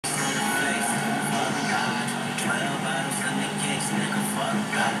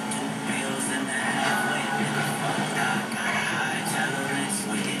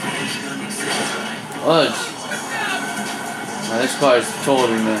fudge. Now this car is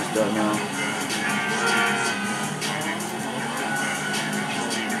totally messed up now.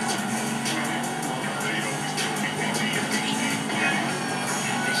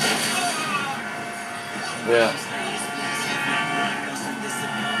 Yeah.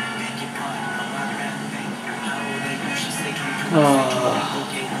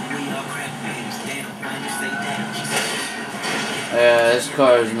 Yeah, this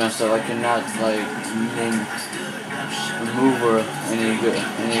car is messed up. I cannot like move her any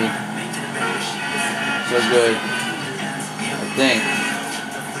so good. I think.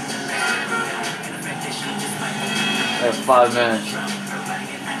 I have 5 minutes.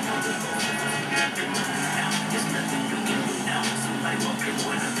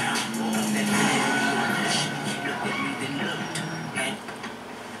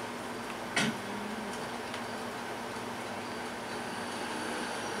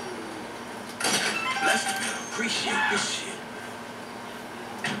 Appreciate this shit.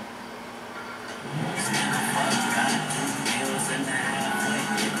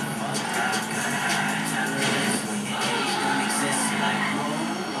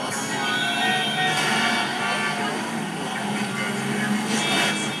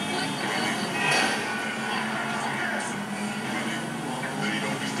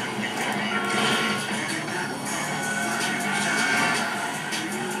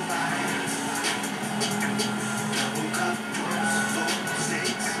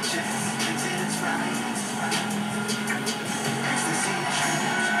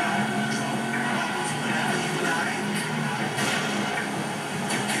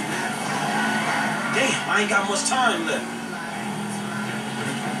 I ain't got much time left.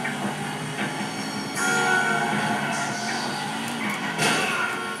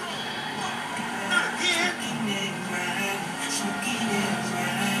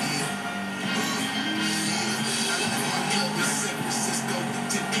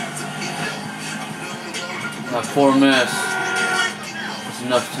 Got 4 minutes. That's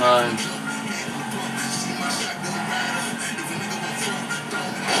enough time.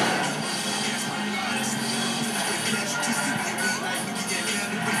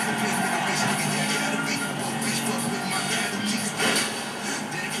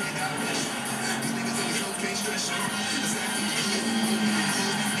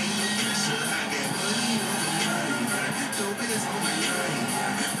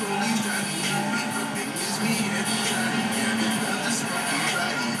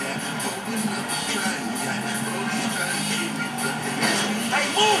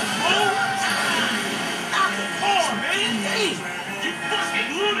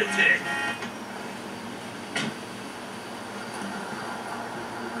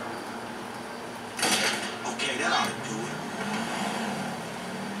 Okay, that ought to do it.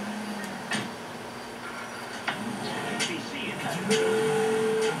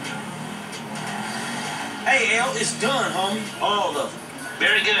 Hey, L, it's done, homie. All of them.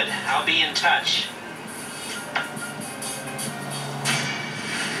 Very good. I'll be in touch.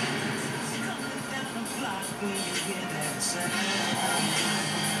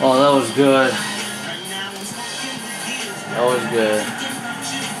 Oh, that was good. That was good.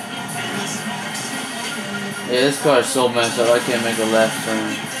 Yeah, this car is so messed up. I can't make a left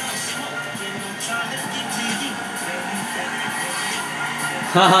turn.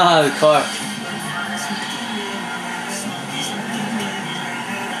 Haha, the car.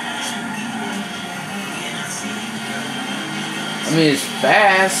 I mean, it's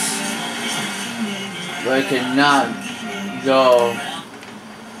fast, but I cannot go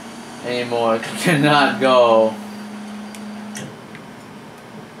anymore. I cannot go.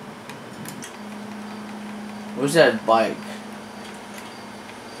 Where's that bike?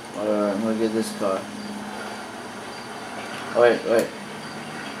 Alright, I'm gonna get this car. Oh, wait.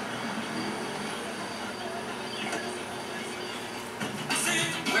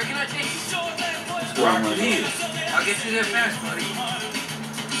 Where can I take you? Rock it in. I'll get you there fast, buddy.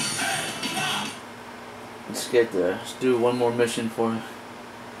 Let's get there. Let's do one more mission for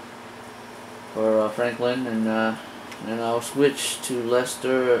Franklin, and then I'll switch to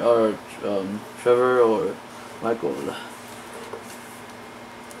Lester or Trevor or Michael.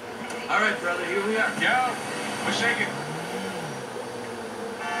 All right, brother. Here we are. Yeah, we're shaking.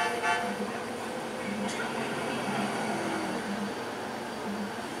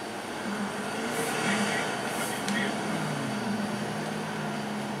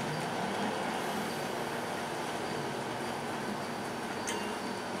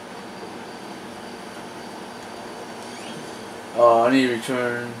 Oh, I need to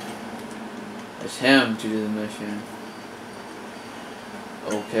return. It's him to do the mission.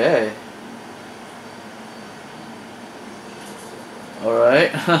 Okay.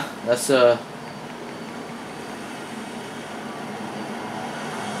 Alright, that's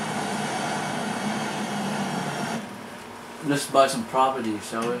let's buy some property,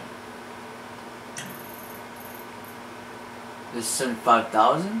 shall we? This is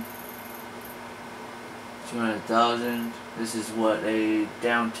 75,000? 200,000. This is what, a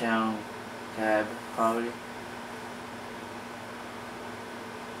downtown cab property?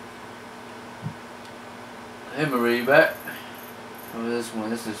 Hey Marie, you back? Oh, this one.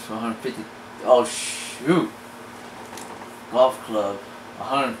 This is 150. Oh shoot! Golf club.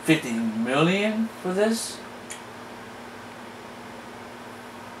 150 million for this?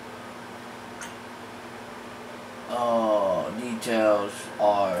 Oh, details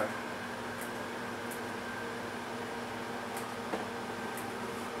are.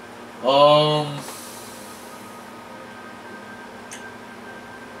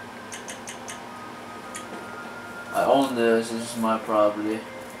 I own this. This is my property.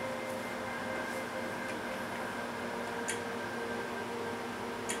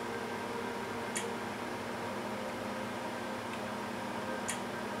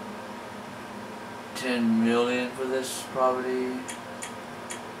 $10 million for this property.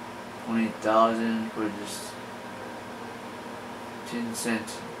 20,000 for just 10-cent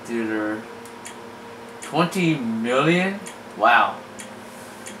theater. 20 million? Wow.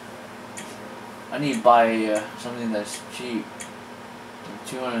 I need to buy something that's cheap.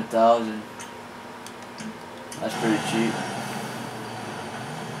 200,000. That's pretty cheap.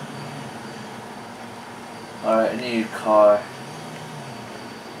 Alright, I need a car.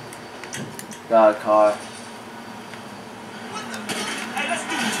 Got a car. Hey, let's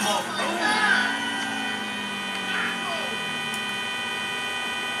do this off-road.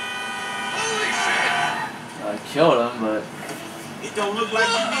 Holy shit! I killed him, but It don't look like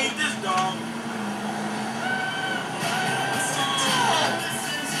you need this, dog.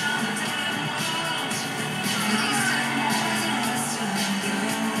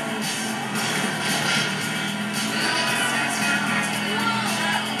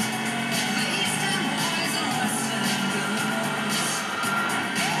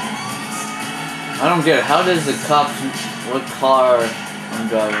 I don't get it. How does the cops what car I'm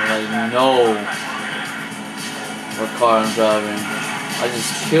driving? Like, know what car I'm driving? I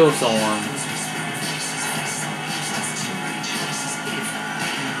just killed someone.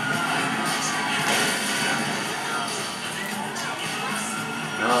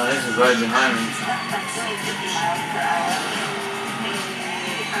 Oh, this is right behind me.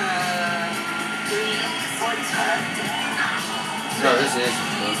 No, this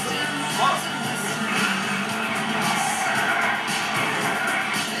is.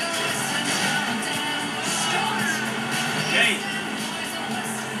 Hey,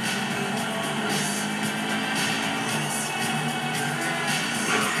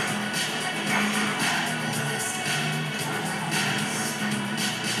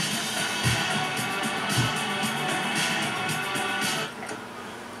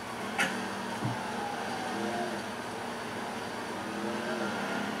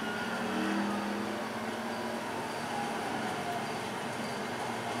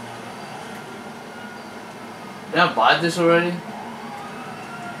 Did I buy this already?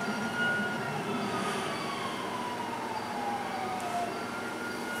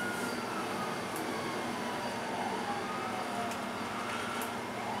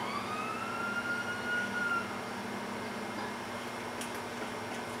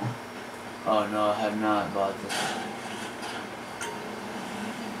 Oh no, I have not bought this.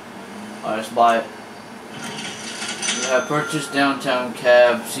 Alright, let's buy it. We have purchased downtown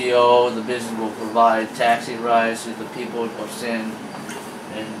cab CO. The business will provide taxi rides to the people of sin,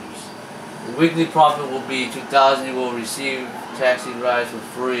 and the weekly profit will be $2,000. You will receive taxi rides for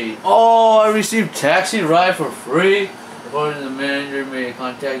free. Oh, I received taxi ride for free. According to the manager, may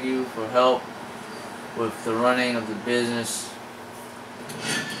contact you for help with the running of the business.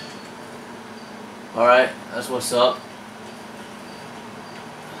 Alright, that's what's up.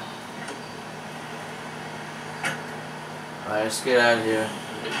 Alright, let's get out of here.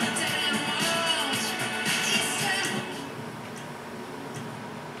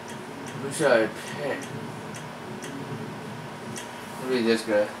 Who should I pick? Maybe this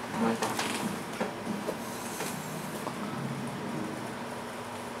guy.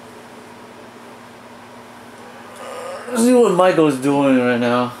 Let's see what Michael's doing right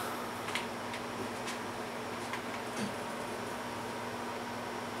now.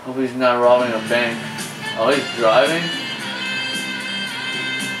 Hope he's not robbing a bank. Oh, he's driving?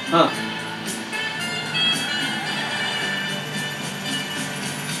 Huh.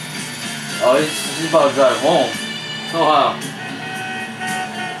 Oh, he's about to drive home. Oh, wow.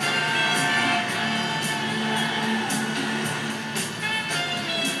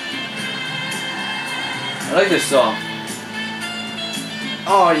 I like this song.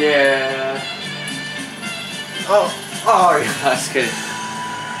 Oh yeah. Oh yeah. I was kidding.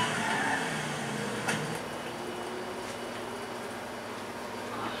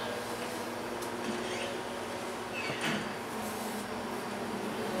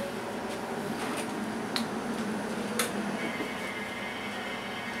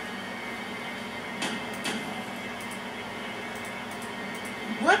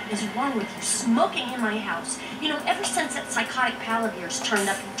 What is wrong with you smoking in my house? You know, ever since that psychotic pal of yours turned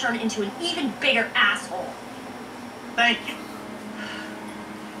up, you turned into an even bigger asshole. Thank you.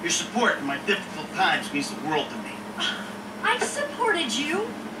 Your support in my difficult times means the world to me. I've supported you.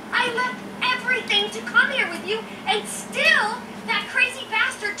 I left everything to come here with you, and still that crazy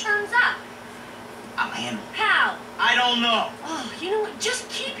bastard turns up. I'll handle it. How? I don't know. Oh, you know what? Just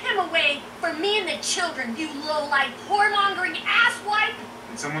keep him away from me and the children, you low-life, whoremongering asswipe.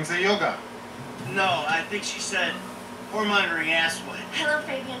 Did someone say yoga? No, I think she said whoremongering asswipe. Hello,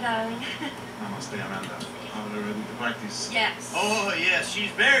 Fabian, darling. Namaste, Amanda. Are we ready to practice? Yes. Oh, yes, she's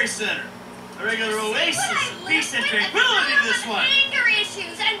very centered. A regular oasis What I of live peace and with tranquility, is this with one. anger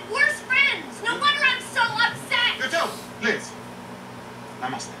issues and worse friends. No wonder I'm so upset. Good job, please.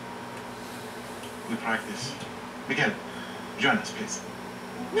 Namaste. We practice. Miguel, join us, please.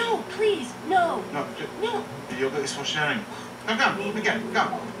 No, please, no. No, No. the yoga is for sharing. Come, Miguel,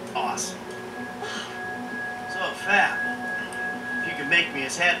 come. Awesome. So, Fab, if you could make me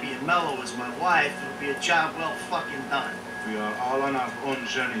as happy and mellow as my wife, it would be a job well fucking done. We are all on our own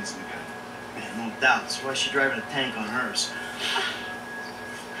journeys, Miguel. Man, no doubt. That's why she's driving a tank on hers.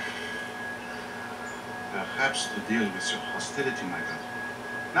 Perhaps to deal with your hostility, Michael.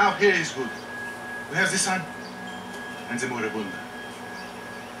 Now here is good. We have the sun and the moribund.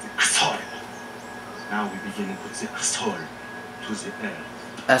 The asshole. Now we begin to put the asshole to the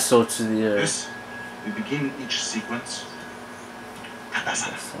earth. Asshole to the earth. Yes, we begin each sequence.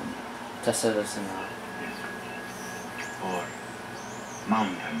 Tadasana. Tasadasana. Or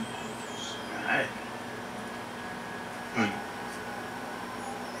mountain pose. Alright. Un,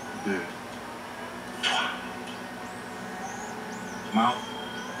 deux, trois. Mouth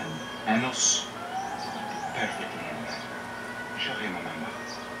and anus perfectly in line. Show him, Amanda.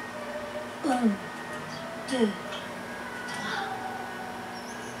 1, 2. It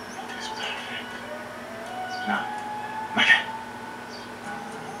is perfect. Now, Michael.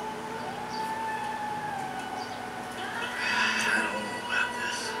 I don't know about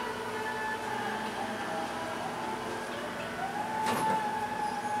this.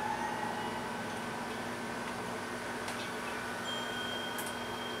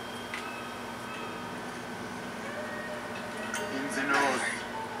 In the nose,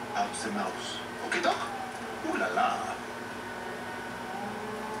 out the mouth. Okay, doc? Ooh la la.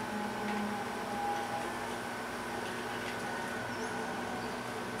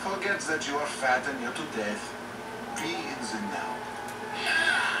 Forget that you are fat and near to death. Be in the now.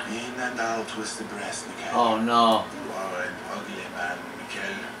 In and out with the breath, Miguel. Oh no. You are an ugly man,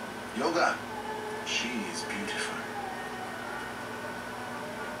 Miguel. Yoga, she is beautiful.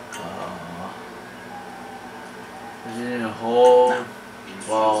 Position and hold Now,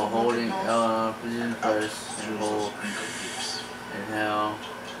 while infuse the holding nose position and out first through and those hold. wrinkled lips. Inhale.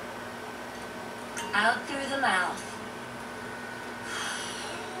 Out through the mouth.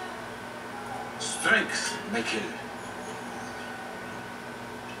 Strength, Miguel.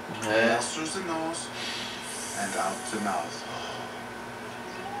 Okay. Out through the nose and out the mouth.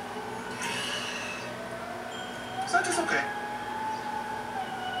 That is okay.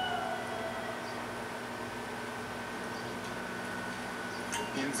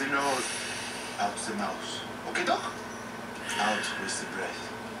 In the nose, out the mouth. Okay, doc? Out with the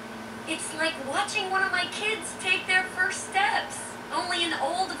breath. It's like watching one of my kids take their first steps. Only an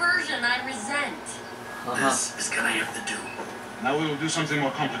old version I resent. This is gonna have to do. Now we will do something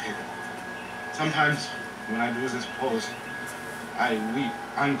more complicated. Sometimes, when I do this pose, I weep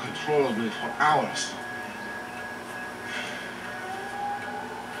uncontrollably for hours.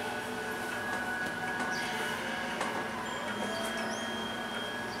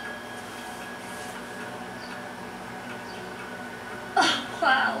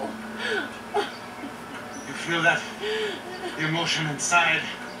 Wow. You feel that emotion inside?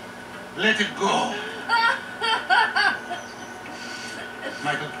 Let it go.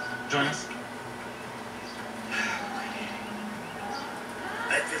 Michael, join us.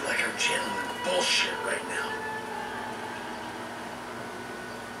 I feel like I'm channeling bullshit right now.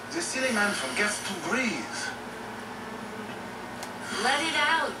 The silly man forgets to breathe. Let it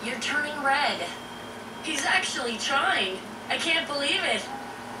out. You're turning red. He's actually trying. I can't believe it.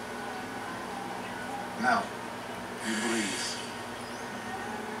 Now, you breathe.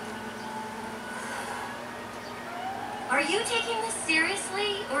 Are you taking this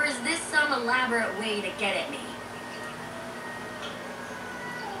seriously, or is this some elaborate way to get at me?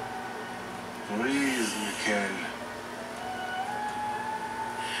 Breathe, Mikhail.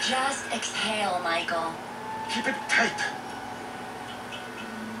 Just exhale, Michael. Keep it tight.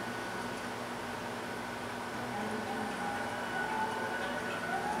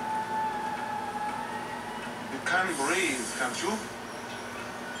 You can breathe, can't you?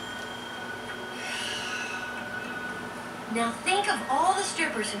 Now think of all the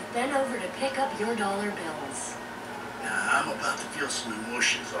strippers who've been over to pick up your dollar bills. Nah, I'm about to feel some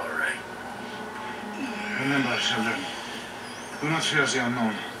emotions, all right. Remember, children, do not fear the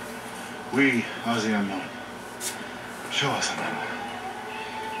unknown. We are the unknown. Show us unknown.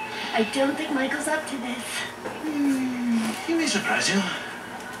 I don't think Michael's up to this. He may surprise you.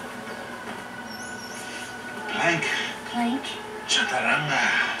 Plank, Plank? chaturanga.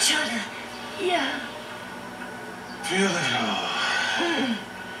 Chata. Yeah. Feel the flow.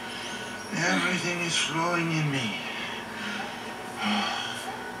 Everything is flowing in me.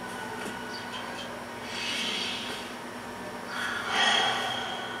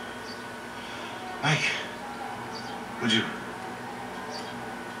 Mike, would you?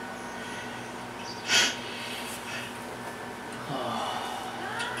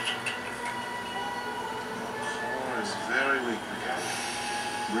 Core is very weak, Mikhail.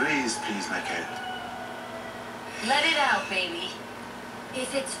 Breathe, please, Mikhail. Let it out, baby.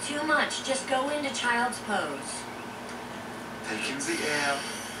 If it's too much, just go into child's pose. Take in the air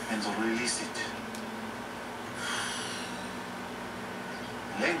and release it.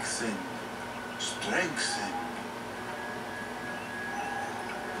 Lengthen, strengthen.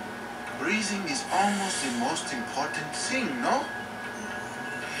 Breathing is almost the most important thing, no?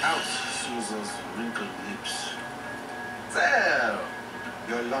 Out through those wrinkled lips. There!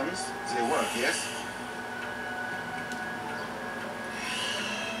 Your lungs, they work, yes?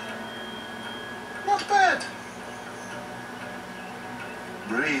 Not bad.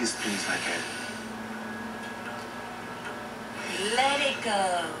 Breathe, please, Michael. Let it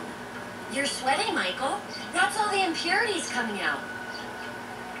go. You're sweating, Michael. That's all the impurities coming out.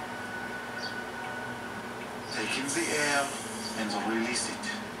 Take in the air and release it.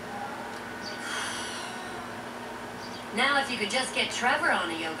 Now if you could just get Trevor on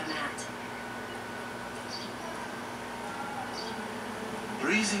a yoga mat.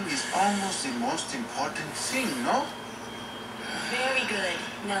 Breathing is almost the most important thing, no? Very good.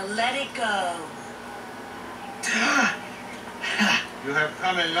 Now let it go. You have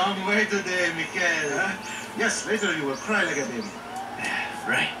come a long way today, Mikhail. Yes, later you will cry like a baby.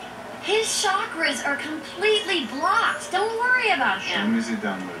 Right. His chakras are completely blocked. Don't worry about Show him. me the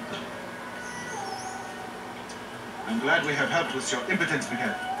downward. I'm glad we have helped with your impotence,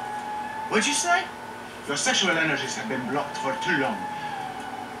 Mikhail. What'd you say? Your sexual energies have been blocked for too long.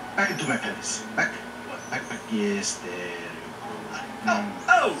 Back into my pelvis. Back. Back. Yes, there you go.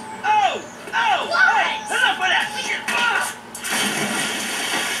 Oh! What? Hey, enough of that shit!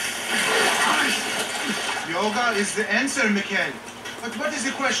 Yoga is the answer, Mikhail. But what is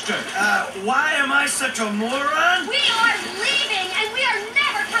the question? Why am I such a moron? We are leaving and we are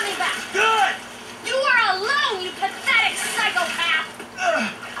never coming back. Good! You are alone, you pathetic psychopath.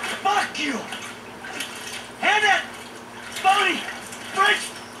 Fuck you! Hand that phony French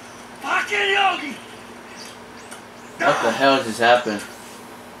fucking yogi! What the hell just happened?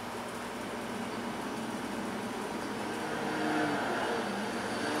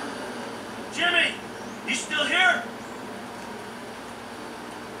 Jimmy! You still here?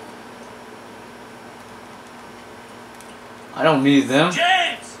 I don't need them.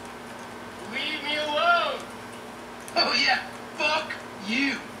 James! Leave me alone! Oh yeah, fuck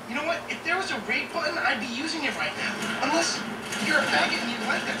you. You know what? If there was a rate button, I'd be using it right now. Unless you're a faggot and you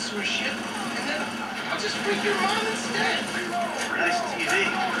like that sort of shit. And then I'll just freak your mom instead. Nice TV.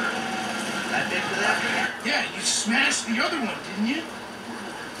 That big for that? Yeah, you smashed the other one, didn't you?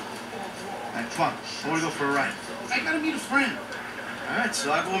 Come on, I want to go for a ride. I gotta meet a friend. All right,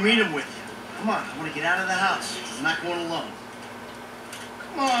 so I'll go meet him with you. Come on, I want to get out of the house. I'm not going alone.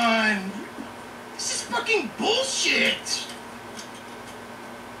 Come on. This is fucking bullshit.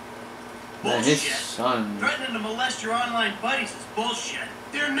 Man, his Bullshit. son. Threatening to molest your online buddies is bullshit.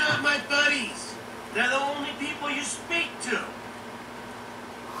 They're not my buddies. They're the only people you speak to.